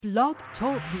Blog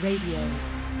Talk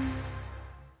Radio.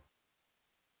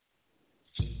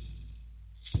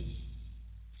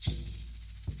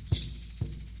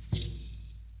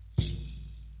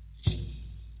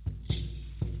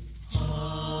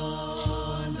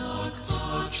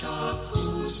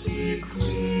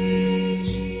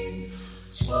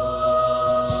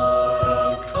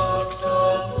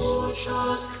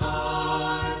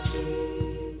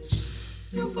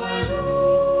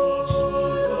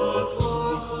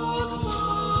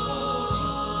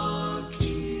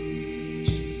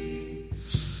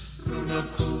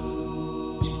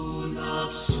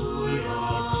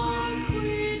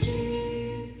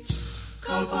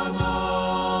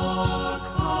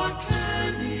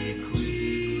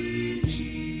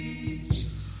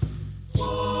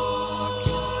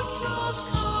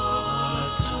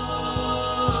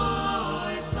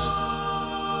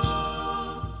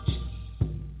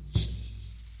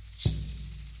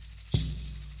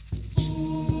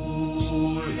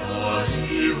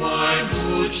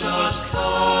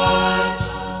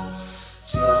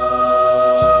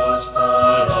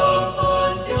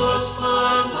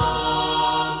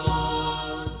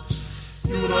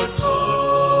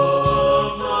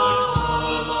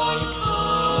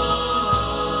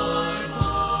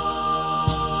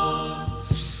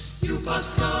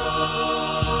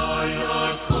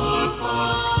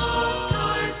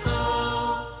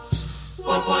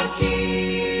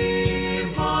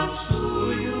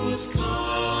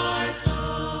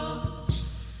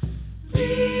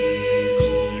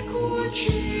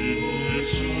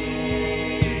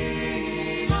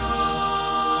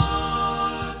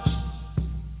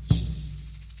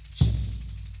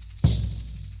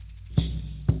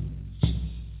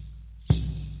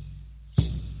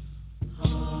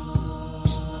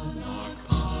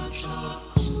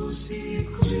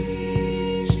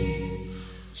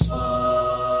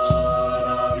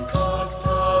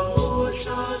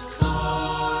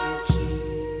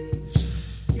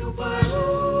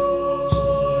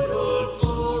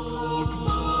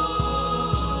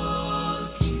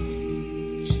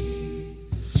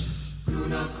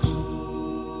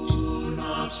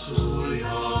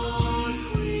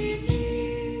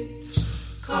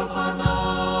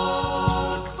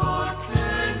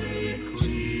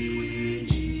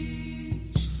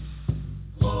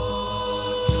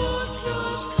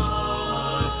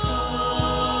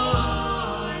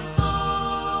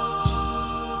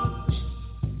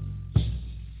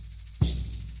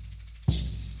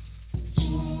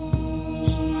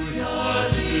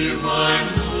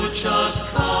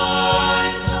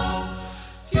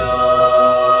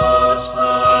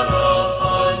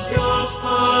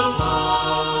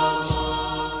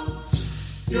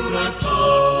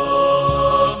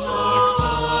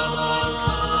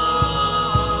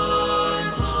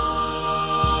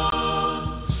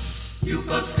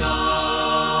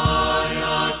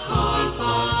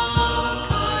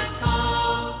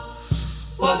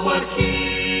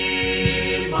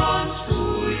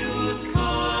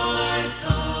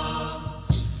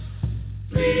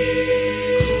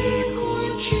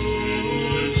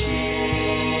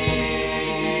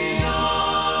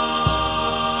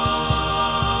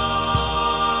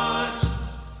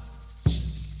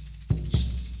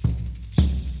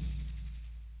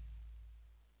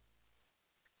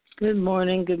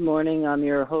 Good morning. I'm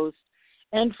your host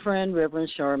and friend,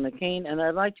 Reverend Shara McCain, and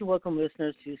I'd like to welcome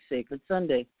listeners to Sacred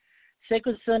Sunday.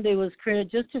 Sacred Sunday was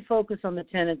created just to focus on the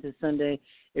tenet that Sunday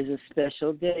is a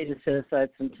special day to set aside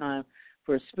some time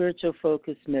for spiritual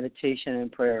focus, meditation,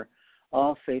 and prayer.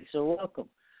 All faiths are welcome.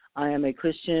 I am a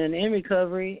Christian in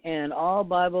recovery, and all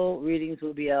Bible readings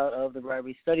will be out of the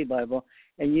Bribery Study Bible,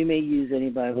 and you may use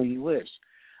any Bible you wish.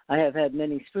 I have had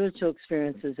many spiritual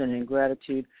experiences, and in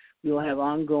gratitude, we will have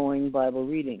ongoing Bible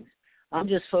readings. I'm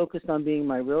just focused on being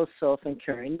my real self and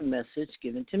carrying the message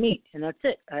given to me, and that's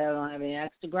it. I don't have any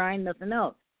axe to grind, nothing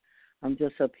else. I'm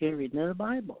just up here reading the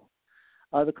Bible.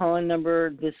 The calling number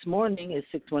this morning is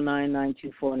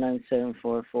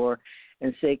 619-924-9744,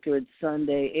 and Sacred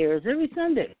Sunday airs every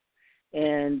Sunday.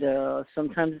 And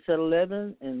sometimes it's at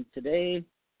 11, and today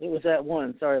it was at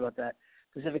 1. Sorry about that,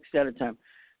 Pacific Standard Time.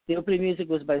 The opening music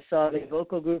was by Save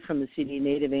Vocal Group from the CD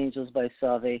Native Angels by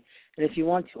Save. And if you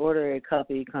want to order a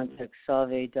copy, contact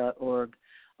save.org.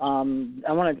 I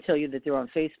want to tell you that they're on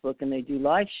Facebook and they do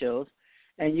live shows.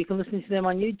 And you can listen to them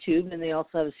on YouTube, and they also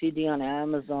have a CD on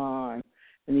Amazon.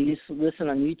 And you just listen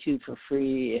on YouTube for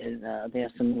free, and they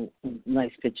have some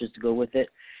nice pictures to go with it.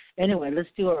 Anyway, let's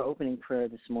do our opening prayer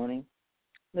this morning.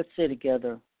 Let's say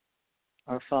together,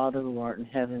 Our Father who art in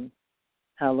heaven,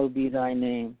 hallowed be thy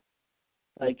name.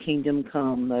 Thy kingdom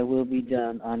come, thy will be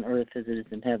done on earth as it is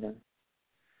in heaven.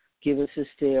 Give us this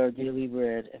day our daily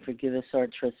bread, and forgive us our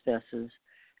trespasses,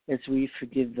 as we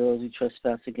forgive those who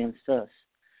trespass against us.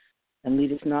 And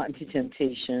lead us not into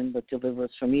temptation, but deliver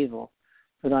us from evil.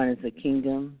 For thine is the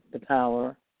kingdom, the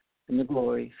power, and the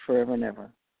glory, forever and ever.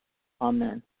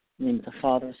 Amen. In the name of the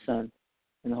Father, Son,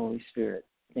 and the Holy Spirit.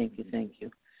 Thank you, thank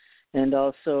you. And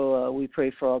also, we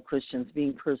pray for all Christians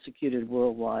being persecuted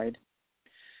worldwide.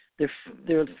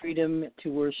 Their freedom to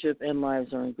worship and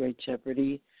lives are in great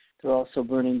jeopardy. They're also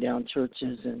burning down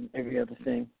churches and every other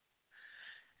thing.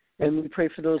 And we pray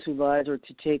for those whose lives are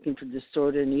taken for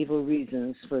distorted and evil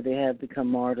reasons, for they have become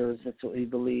martyrs. That's what we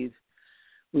believe.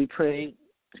 We pray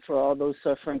for all those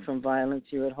suffering from violence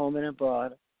here at home and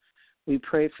abroad. We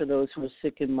pray for those who are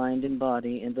sick in mind and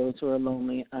body, and those who are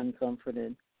lonely and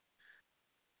uncomforted.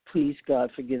 Please,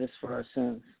 God, forgive us for our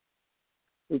sins.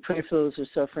 We pray for those who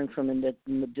are suffering from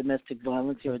domestic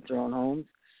violence here at their own homes,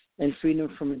 and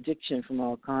freedom from addiction from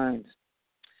all kinds.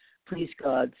 Please,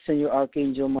 God, send your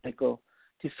Archangel Michael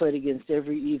to fight against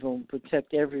every evil and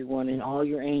protect everyone, and all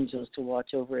your angels to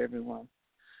watch over everyone.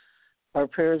 Our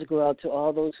prayers go out to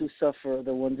all those who suffer,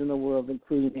 the ones in the world,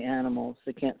 including the animals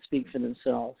that can't speak for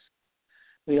themselves.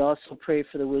 We also pray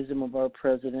for the wisdom of our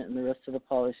president and the rest of the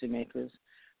policymakers.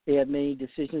 They have many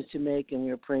decisions to make, and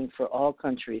we are praying for all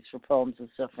countries for problems and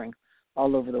suffering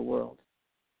all over the world.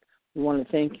 We want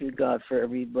to thank you, God, for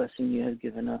every blessing you have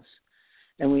given us.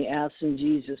 And we ask in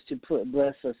Jesus to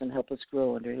bless us and help us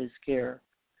grow under his care.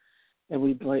 And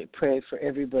we pray for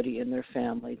everybody in their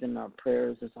families in our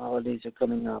prayers as holidays are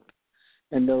coming up,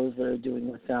 and those that are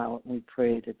doing without. We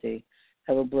pray that they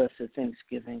have a blessed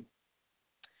Thanksgiving.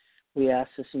 We ask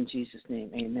this in Jesus'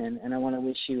 name, amen. And I want to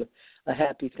wish you a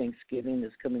happy Thanksgiving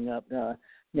that's coming up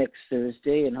next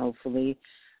Thursday, and hopefully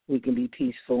we can be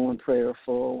peaceful and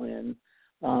prayerful and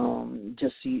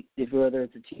just see, whether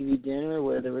it's a TV dinner or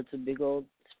whether it's a big old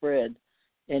spread.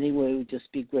 Anyway, we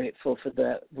just be grateful for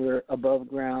that. We're above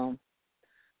ground,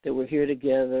 that we're here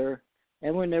together,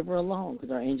 and we're never alone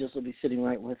because our angels will be sitting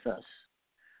right with us.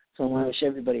 So I want to wish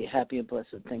everybody a happy and blessed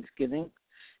Thanksgiving.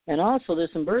 And also,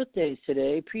 there's some birthdays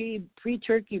today,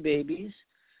 pre-turkey babies.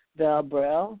 Val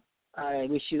Brell, I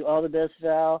wish you all the best,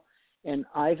 Val. And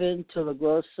Ivan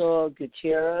Telegroso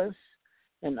Gutierrez.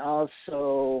 And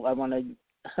also, I want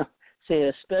to say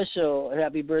a special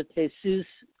happy birthday, Seuss.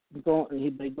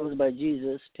 He goes by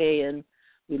Jesus, Payan.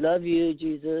 We love you,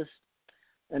 Jesus.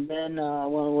 And then I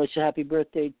want to wish a happy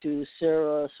birthday to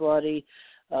Sarah Swati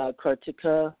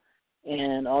Kartika,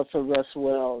 and also Russ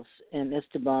Wells and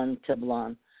Esteban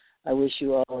Teblan. I wish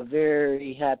you all a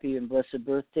very happy and blessed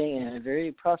birthday and a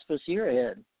very prosperous year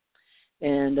ahead.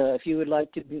 And if you would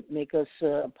like to make us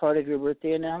part of your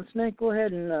birthday announcement, go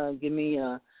ahead and give me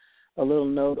a little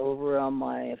note over on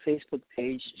my Facebook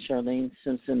page, Charlene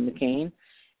Simpson McCain,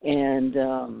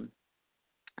 and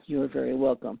you are very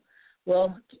welcome.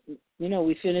 Well,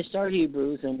 we finished our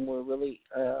Hebrews, and we're really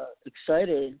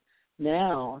excited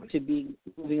now to be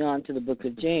moving on to the book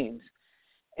of James.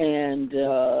 And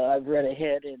I've read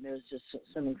ahead, and there's just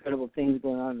some incredible things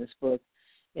going on in this book.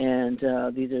 And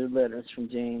these are letters from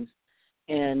James.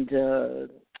 And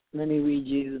let me read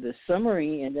you the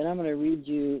summary, and then I'm going to read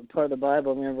you part of the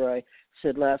Bible. Remember, I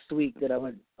said last week that I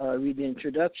would read the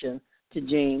introduction to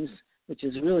James, which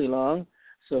is really long.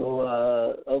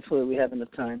 So hopefully we have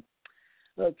enough time.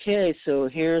 Okay, so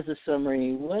here's the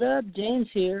summary. What up? James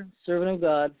here, servant of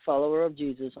God, follower of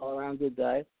Jesus, all-around good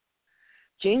guy.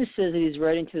 James says that he's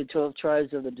writing to the 12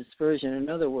 tribes of the dispersion. In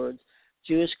other words,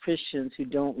 Jewish Christians who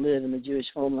don't live in the Jewish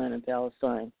homeland in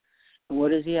Palestine. And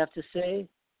what does he have to say?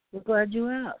 We're glad you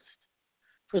asked.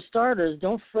 For starters,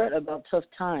 don't fret about tough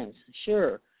times.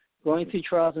 Sure, going through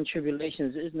trials and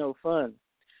tribulations is no fun,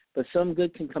 but some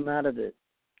good can come out of it.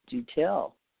 Do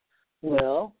tell.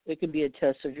 Well, it can be a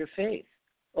test of your faith.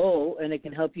 Oh, and it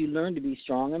can help you learn to be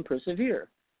strong and persevere.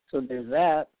 So there's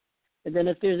that. And then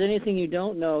if there's anything you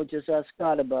don't know, just ask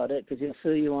God about it because he'll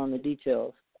fill you on the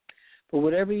details. But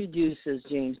whatever you do, says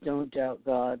James, don't doubt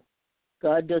God.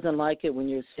 God doesn't like it when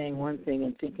you're saying one thing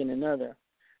and thinking another.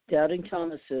 Doubting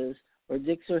Thomas's or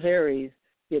Dick's or Harry's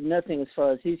get nothing as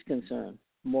far as he's concerned.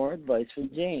 More advice from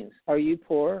James. Are you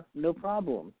poor? No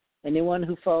problem. Anyone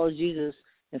who follows Jesus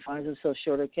and finds himself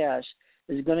short of cash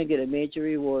is going to get a major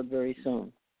reward very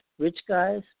soon. Rich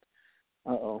guys?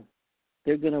 Uh-oh.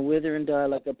 They're going to wither and die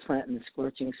like a plant in the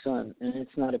scorching sun, and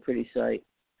it's not a pretty sight.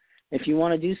 If you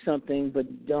want to do something but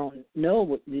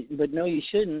know you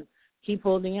shouldn't, keep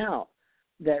holding out.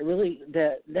 That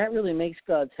really makes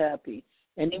God happy.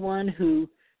 Anyone who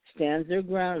stands their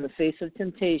ground in the face of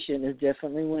temptation is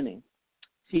definitely winning.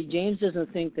 See, James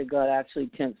doesn't think that God actually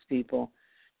tempts people.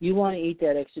 You want to eat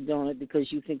that extra donut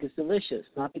because you think it's delicious,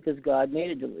 not because God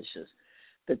made it delicious.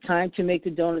 The time to make the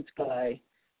donuts, guy,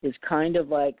 is kind of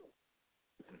like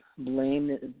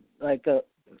blame,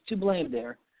 to blame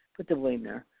there. Put the blame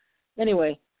there.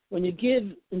 Anyway, when you give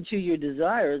into your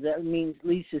desires, that means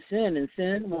leads to sin, and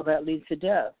sin, well, that leads to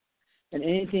death. And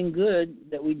anything good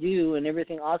that we do and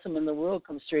everything awesome in the world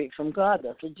comes straight from God.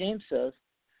 That's what James says.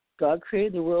 God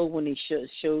created the world when he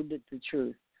showed it the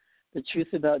truth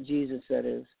about Jesus, that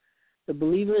is. The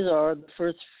believers are the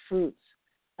first fruits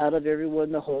out of everyone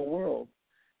in the whole world.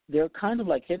 They're kind of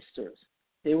like hipsters.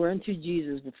 They were into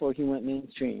Jesus before he went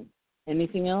mainstream.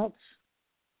 Anything else?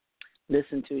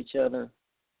 Listen to each other.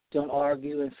 Don't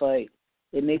argue and fight.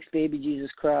 It makes baby Jesus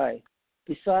cry.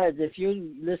 Besides, if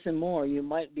you listen more, you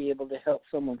might be able to help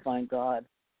someone find God.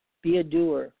 Be a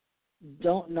doer.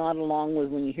 Don't nod along with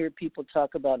when you hear people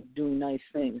talk about doing nice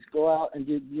things. Go out and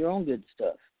do your own good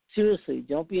stuff. Seriously,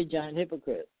 don't be a giant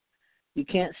hypocrite. You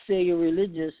can't say you're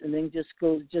religious and then just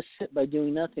sit by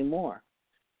doing nothing more.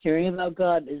 Hearing about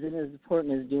God isn't as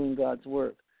important as doing God's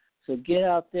work. So get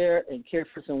out there and care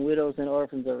for some widows and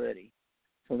orphans already.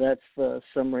 So that's the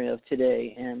summary of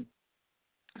today. And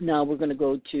now we're going to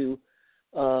go to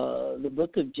the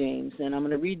book of James, and I'm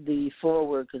going to read the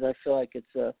foreword because I feel like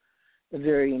it's a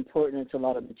very important. It's a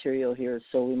lot of material here,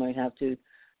 so we might have to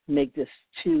make this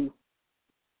two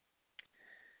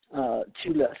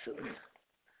lessons.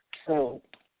 So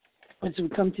as we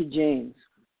come to James,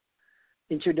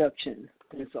 introduction.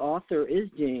 Its author is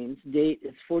James. Date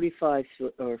is 45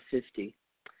 or 50.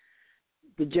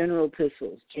 The general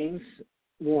epistles, James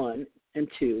 1 and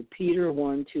 2, Peter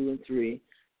 1, 2, and 3,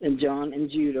 and John and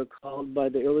Jude are called by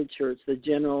the early church the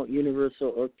general,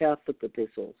 universal, or Catholic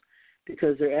epistles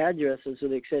because their addresses,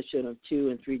 with the exception of 2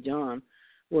 and 3 John,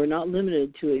 were not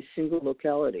limited to a single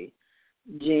locality.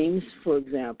 James, for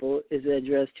example, is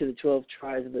addressed to the 12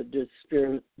 tribes of the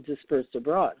dispersed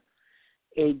abroad,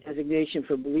 a designation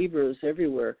for believers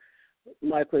everywhere,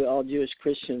 likely all Jewish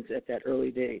Christians at that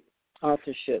early date.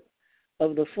 Authorship.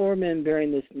 Of the 4 men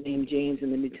bearing this name James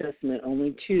in the New Testament,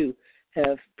 only 2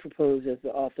 have proposed as the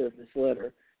author of this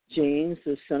letter. James,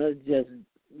 the son of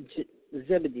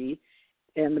Zebedee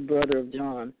and the brother of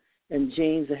John, and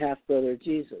James, the half-brother of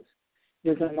Jesus.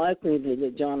 It is unlikely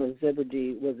that John of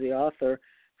Zebedee was the author,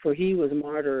 for he was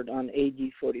martyred on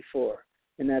AD 44,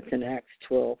 and that's in Acts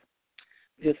 12.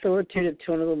 The authoritative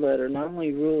tone of the letter not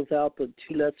only rules out the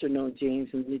 2 lesser-known James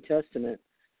in the New Testament,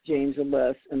 James of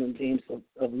Less and then James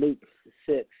of Luke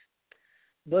 6,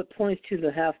 but points to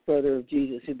the half-brother of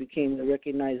Jesus who became the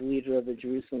recognized leader of the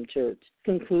Jerusalem church.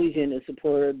 Conclusion is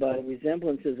supported by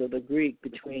resemblances of the Greek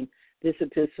between this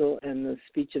epistle and the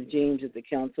speech of James at the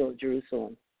Council of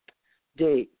Jerusalem.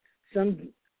 Date.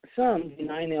 Some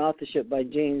denying the authorship by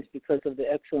James because of the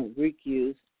excellent Greek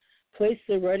used, placed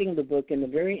the writing of the book in the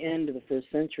very end of the 1st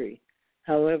century.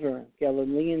 However,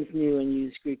 Galileans knew and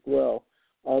used Greek well,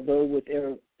 although with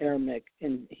Aramaic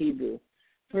and Hebrew.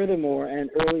 Furthermore, an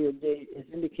earlier date is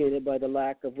indicated by the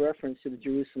lack of reference to the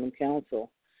Jerusalem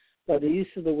Council. By the use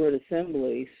of the word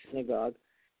assembly, synagogue,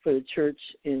 for the church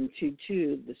in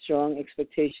 2:2, the strong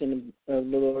expectation of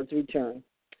the Lord's return,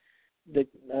 the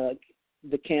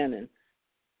canon.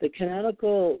 The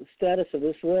canonical status of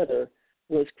this letter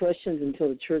was questioned until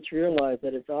the church realized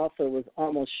that its author was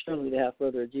almost surely the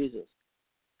half-brother of Jesus.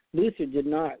 Luther did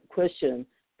not question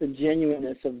the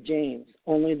genuineness of James,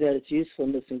 only that its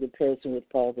usefulness in comparison with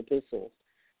Paul's epistles,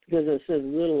 because it says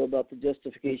little about the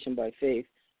justification by faith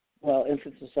while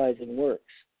emphasizing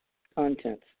works,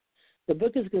 contents. The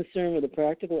book is concerned with the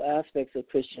practical aspects of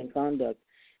Christian conduct,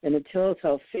 and it tells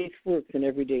how faith works in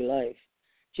everyday life.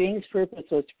 James' purpose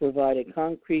was to provide a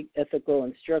concrete ethical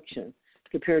instruction.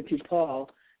 Compared to Paul,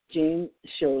 James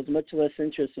shows much less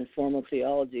interest in formal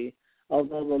theology,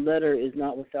 although the letter is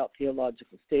not without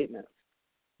theological statements.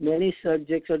 Many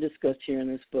subjects are discussed here in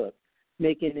this book,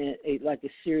 making it like a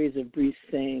series of brief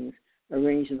sayings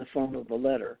arranged in the form of a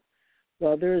letter.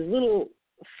 While there is little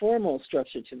formal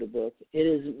structure to the book, it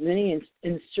is many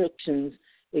instructions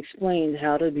explained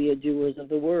how to be a doers of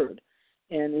the word.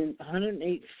 And in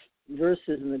 108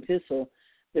 verses in the epistle,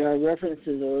 there are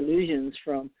references or allusions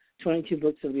from 22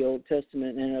 books of the Old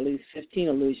Testament and at least 15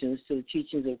 allusions to the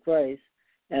teachings of Christ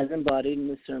as embodied in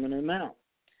the Sermon on the Mount.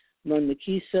 Among the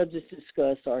key subjects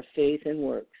discussed are faith and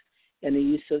works, and the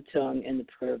use of tongue and the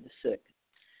prayer of the sick.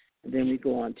 And then we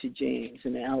go on to James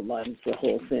and it outlines the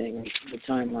whole thing, the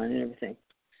timeline and everything.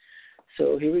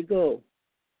 So here we go.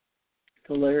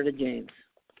 The letter to James.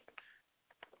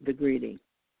 The greeting.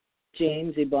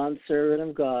 James, a bondservant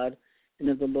of God and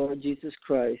of the Lord Jesus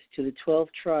Christ, to the 12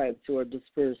 tribes who are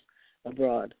dispersed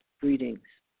abroad. Greetings.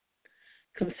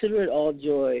 Consider it all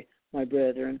joy, my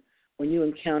brethren, when you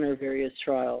encounter various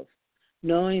trials,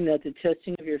 knowing that the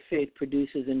testing of your faith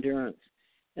produces endurance,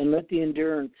 and let the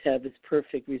endurance have its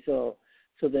perfect result,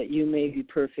 so that you may be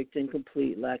perfect and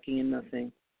complete, lacking in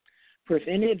nothing. For if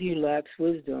any of you lacks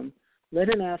wisdom, let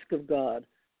him ask of God,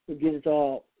 who gives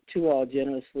all to all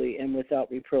generously and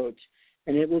without reproach,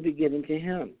 and it will be given to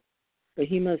him. But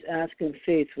he must ask in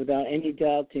faith without any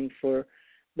doubting, for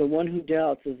the one who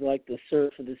doubts is like the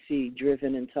surf of the sea,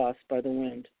 driven and tossed by the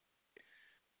wind.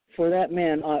 For that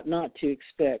man ought not to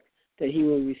expect that he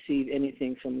will receive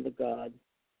anything from the God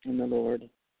and the Lord,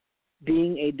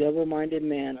 being a double-minded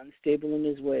man, unstable in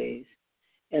his ways,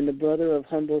 and the brother of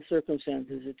humble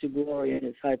circumstances is to glory in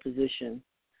his high position.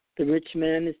 The rich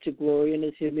man is to glory in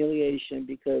his humiliation,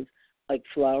 because like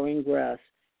flowering grass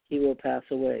he will pass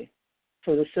away.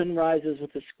 For the sun rises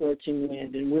with a scorching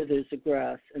wind and withers the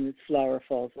grass, and its flower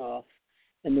falls off,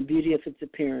 and the beauty of its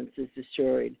appearance is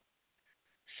destroyed.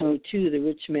 So too the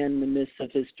rich man in the midst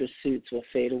of his pursuits will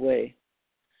fade away.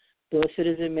 Blessed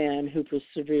is a man who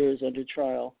perseveres under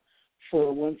trial,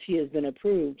 for once he has been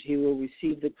approved, he will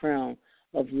receive the crown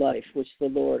of life which the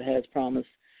Lord has promised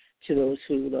to those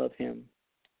who love him.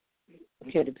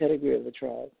 Okay, the pedigree of the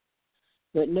trial.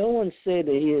 Let no one say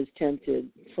that he is tempted,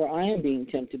 for I am being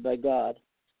tempted by God.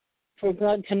 For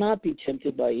God cannot be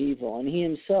tempted by evil, and he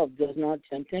himself does not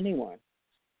tempt anyone.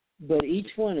 But each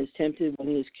one is tempted when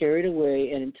he is carried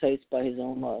away and enticed by his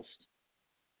own lust.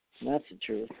 And that's the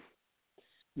truth.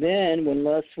 Then, when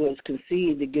lust was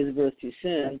conceived, it gives birth to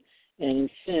sin, and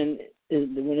sin,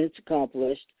 when it's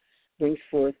accomplished, brings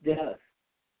forth death,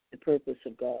 the purpose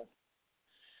of God.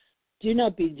 Do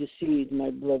not be deceived, my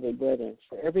beloved brethren,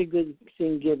 for every good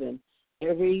thing given,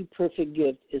 every perfect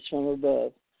gift is from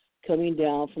above, coming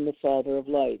down from the Father of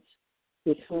lights,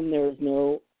 with whom there is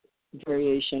no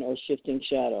variation or shifting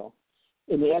shadow.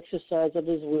 In the exercise of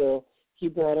his will, he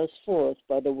brought us forth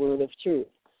by the word of truth,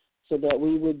 so that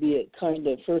we would be a kind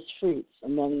of first fruits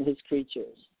among his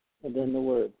creatures. And then the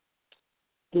word.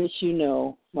 This you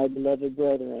know, my beloved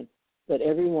brethren, that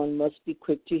everyone must be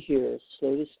quick to hear,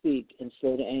 slow to speak, and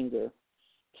slow to anger.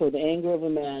 For the anger of a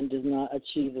man does not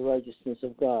achieve the righteousness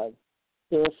of God.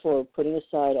 Therefore, putting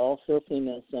aside all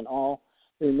filthiness and all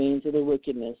remains of the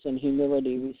wickedness, and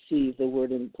humility, receive the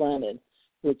word implanted,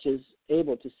 which is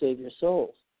able to save your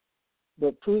souls.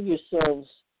 But prove yourselves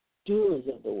doers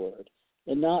of the word,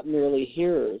 and not merely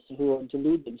hearers who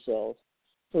delude themselves.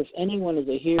 For if anyone is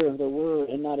a hearer of the word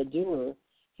and not a doer,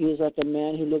 he is like a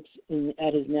man who looks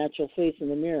at his natural face in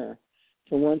the mirror.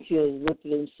 For once he has looked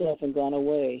at himself and gone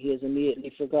away, he has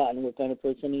immediately forgotten what kind of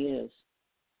person he is.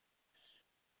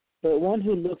 But one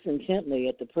who looks intently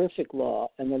at the perfect law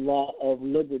and the law of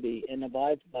liberty and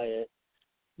abides by it,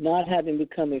 not having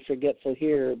become a forgetful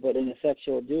hearer but an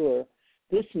effectual doer,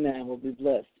 this man will be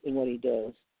blessed in what he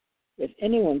does. If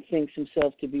anyone thinks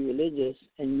himself to be religious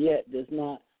and yet does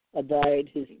not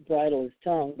bridle his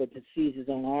tongue but deceives his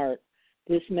own heart,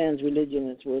 this man's religion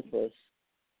is worthless.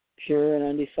 Pure and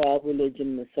undefiled religion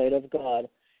in the sight of God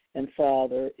and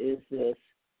Father is this,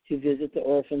 to visit the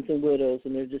orphans and widows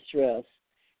in their distress,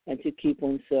 and to keep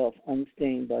oneself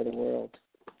unstained by the world.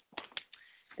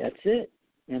 That's it.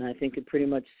 And I think it pretty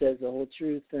much says the whole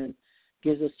truth and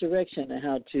gives us direction on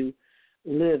how to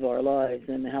live our lives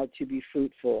and how to be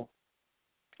fruitful.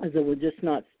 As though we're just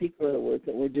not speaker of the words,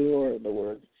 that we're doer of the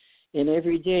words. And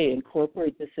every day,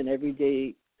 incorporate this in every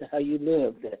day how you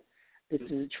live, that this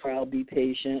is a trial, be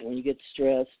patient. When you get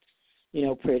stressed,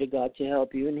 pray to God to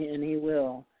help you, and he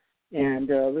will. And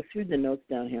let's read the notes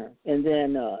down here. And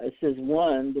then it says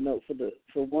one, the note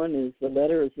for one is the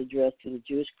letter is addressed to the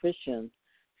Jewish Christians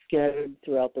scattered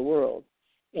throughout the world.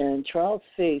 And trials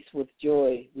faced with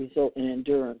joy result in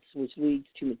endurance, which leads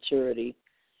to maturity,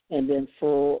 and then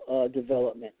full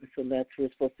development. So that's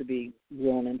we're supposed to be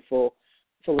grown and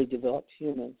fully developed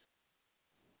humans.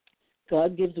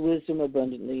 God gives wisdom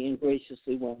abundantly and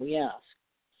graciously when we ask.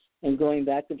 And going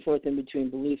back and forth in between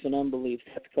belief and unbelief,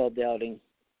 that's called doubting.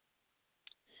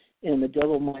 And the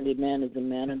double-minded man is a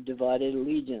man of divided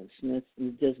allegiance, and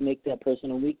it does make that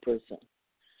person a weak person.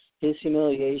 His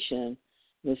humiliation,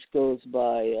 this goes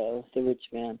by the rich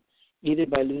man, either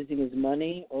by losing his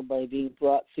money or by being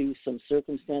brought through some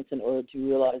circumstance in order to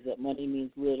realize that money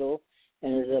means little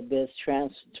and is at best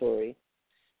transitory.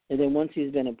 And then once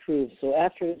he's been approved, so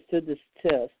after it stood this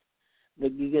test,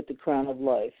 you get the crown of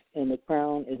life, and the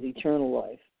crown is eternal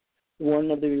life,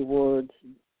 one of the rewards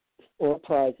or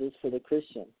prizes for the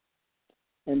Christian.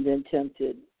 And then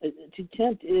tempted. To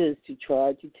tempt is to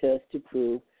try, to test, to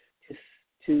prove,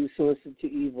 to solicit to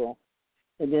evil.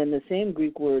 And then the same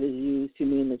Greek word is used to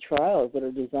mean the trials that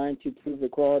are designed to prove the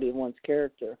quality of one's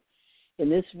character. In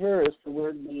this verse, the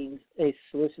word means a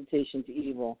solicitation to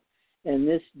evil. And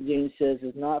this, James says,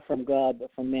 is not from God, but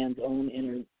from man's own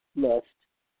inner lust.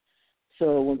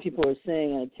 So when people are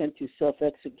saying an attempt to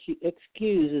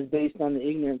self-excuse is based on the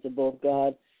ignorance of both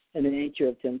God and the nature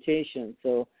of temptation.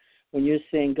 So when you're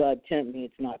saying God tempt me,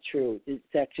 it's not true. It's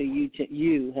actually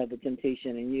you have a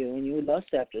temptation in you, and you lust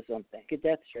after something. Get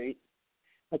that straight.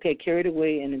 Okay, carried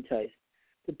away and enticed.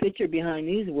 The picture behind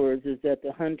these words is that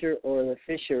the hunter or the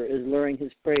fisher is luring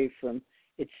his prey from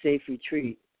its safe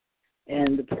retreat.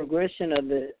 And the progression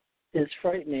of it is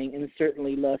frightening, and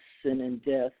certainly lust, sin, and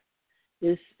death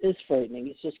is frightening.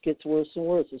 It just gets worse and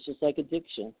worse. It's just like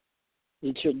addiction.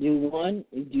 You should do 1,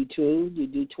 you do 2, you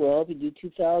do 12, you do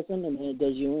 2,000, and then it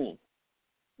does you in.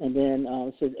 And then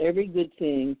it says every good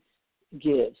thing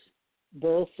gives,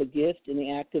 both the gift and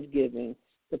the act of giving.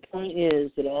 The point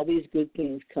is that all these good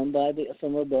things come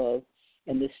from above,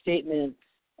 and the statement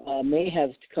may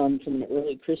have come from an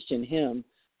early Christian hymn,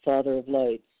 Father of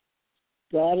Lights.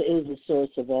 God is the source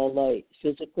of all light,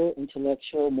 physical,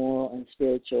 intellectual, moral, and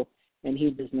spiritual, and he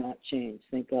does not change.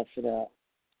 Thank God for that.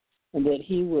 And that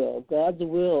he will. God's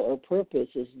will or purpose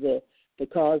is the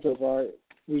cause of our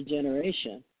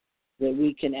regeneration, that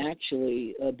we can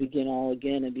actually begin all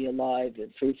again and be alive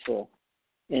and fruitful.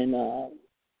 And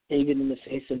even in the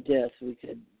face of death, we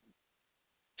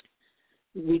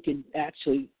could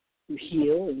actually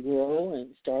heal and grow and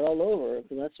start all over,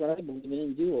 because that's what I believe in,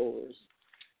 and do-overs.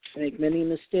 Make many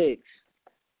mistakes,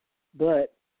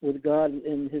 but with God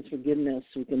and his forgiveness,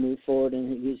 we can move forward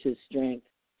and use his strength.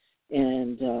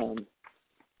 And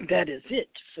that is it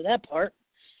for that part.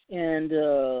 And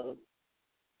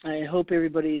I hope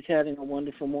everybody's having a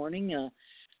wonderful morning.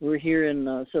 We're here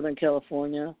in Southern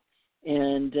California,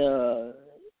 and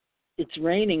it's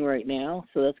raining right now,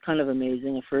 so that's kind of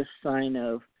amazing, a first sign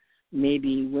of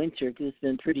maybe winter, because it's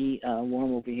been pretty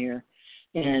warm over here.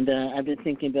 And I've been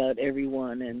thinking about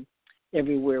everyone and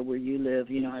everywhere where you live.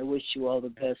 You know, I wish you all the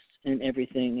best in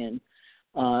everything, and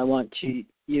I want you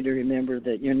to remember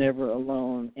that you're never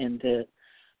alone, and that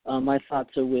my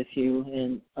thoughts are with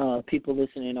you. And people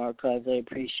listening in archives, I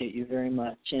appreciate you very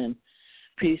much. And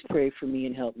please pray for me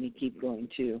and help me keep going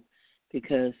too,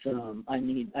 because I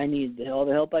need all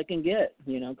the help I can get.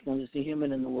 You know, because I'm just a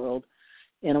human in the world.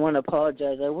 And I want to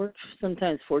apologize. I work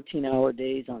sometimes 14-hour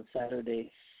days on Saturday,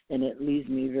 and it leaves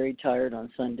me very tired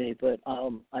on Sunday, but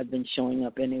I've been showing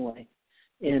up anyway.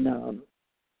 And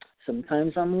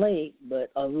sometimes I'm late,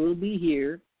 but I will be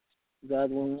here,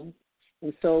 God willing.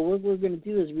 And so what we're going to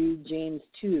do is read James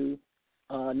 2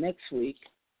 next week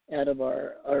out of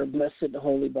our Blessed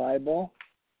Holy Bible.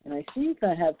 And I think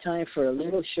I have time for a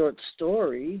little short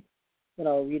story that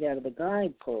I'll read out of the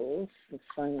guidepost. Let's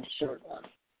find a short one.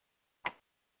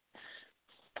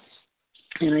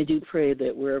 And I do pray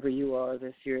that wherever you are,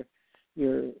 that if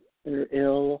you're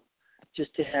ill,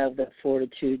 just to have that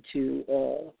fortitude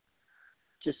to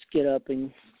just get up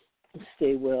and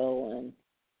stay well, and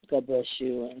God bless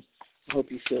you, and I hope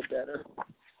you feel better.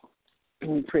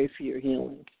 And we pray for your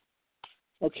healing.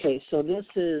 Okay, so this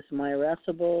is My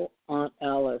Irascible Aunt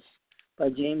Alice by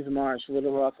James Marsh,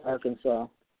 Little Rock, Arkansas.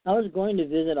 I was going to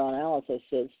visit Aunt Alice, I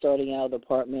said, starting out of the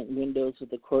apartment, windows with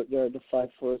the courtyard to 5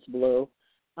 floors below.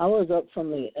 I was up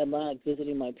from the Atlantic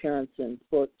visiting my parents in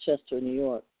Port Chester, New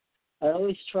York. I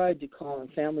always tried to call on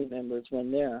family members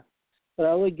when there, but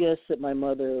I would guess that my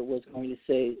mother was going to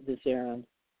say this errand.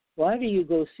 Why do you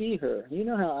go see her? You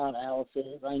know how Aunt Alice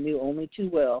is. I knew only too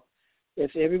well.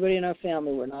 If everybody in our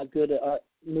family were not good at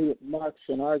marks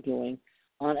and arguing,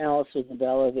 Aunt Alice was a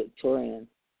valedictorian.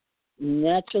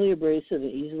 Naturally abrasive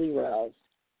and easily roused,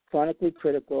 chronically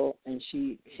critical, and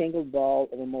she tangled ball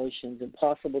of emotions,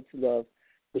 impossible to love.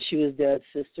 But she was Dad's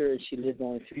sister, and she lived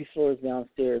only 3 floors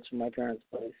downstairs from my parents'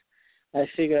 place. I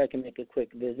figured I could make a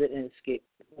quick visit and escape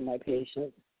from my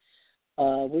patients.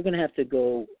 We're going to have to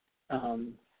go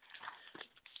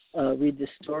read the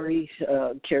story,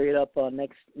 carry it up on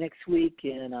next week,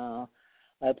 and I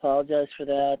apologize for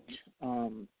that.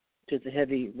 There's a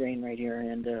heavy rain right here,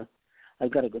 and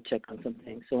I've got to go check on some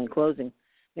things. So in closing,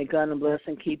 may God and bless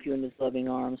and keep you in his loving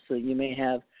arms so you may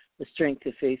have the strength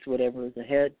to face whatever is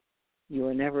ahead. You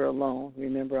are never alone.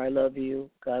 Remember, I love you.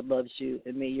 God loves you.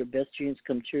 And may your best dreams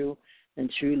come true,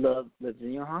 and true love lives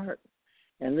in your heart.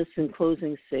 And let's, in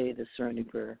closing, say the serenity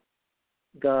prayer.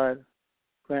 God,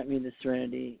 grant me the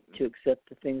serenity to accept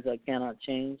the things I cannot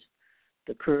change,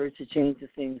 the courage to change the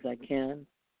things I can,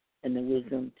 and the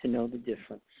wisdom to know the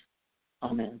difference.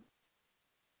 Amen.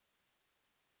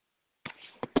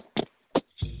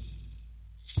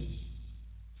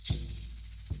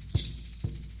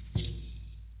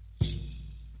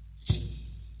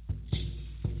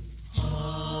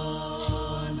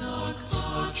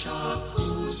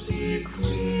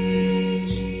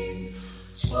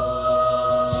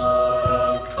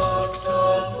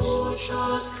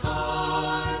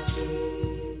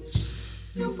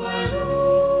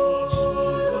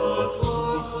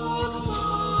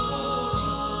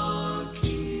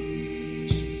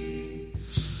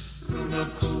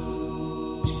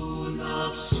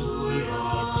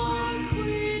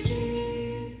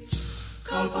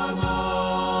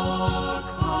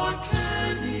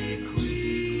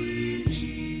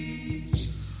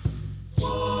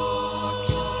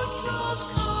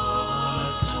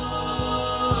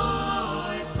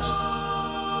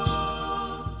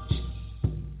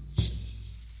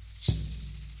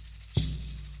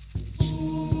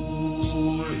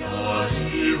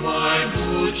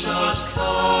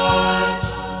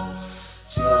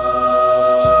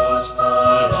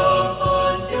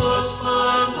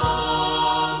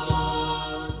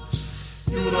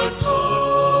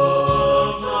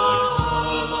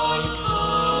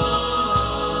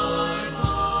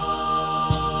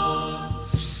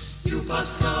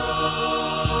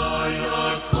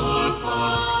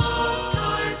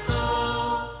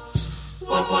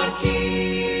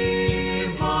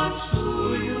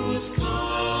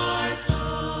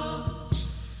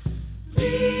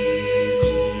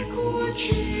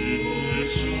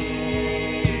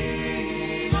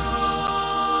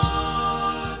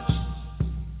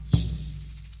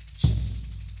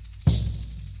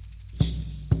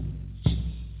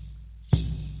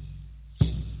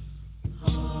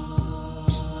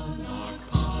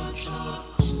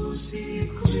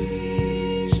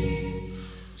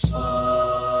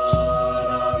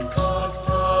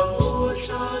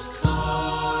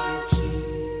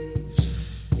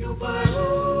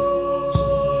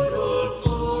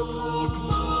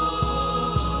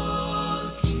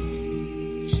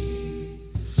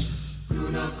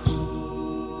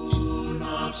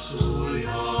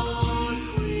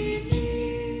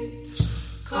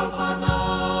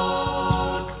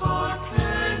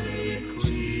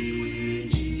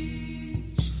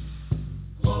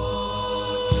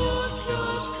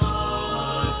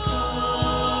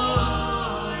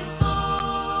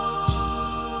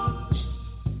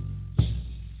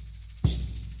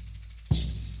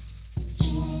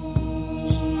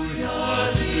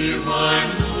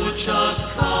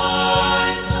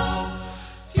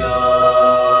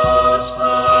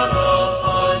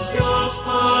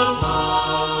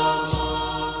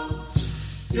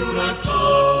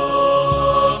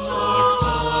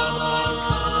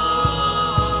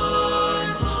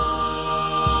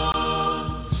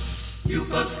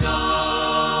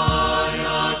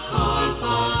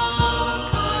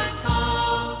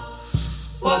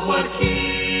 What would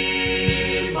keep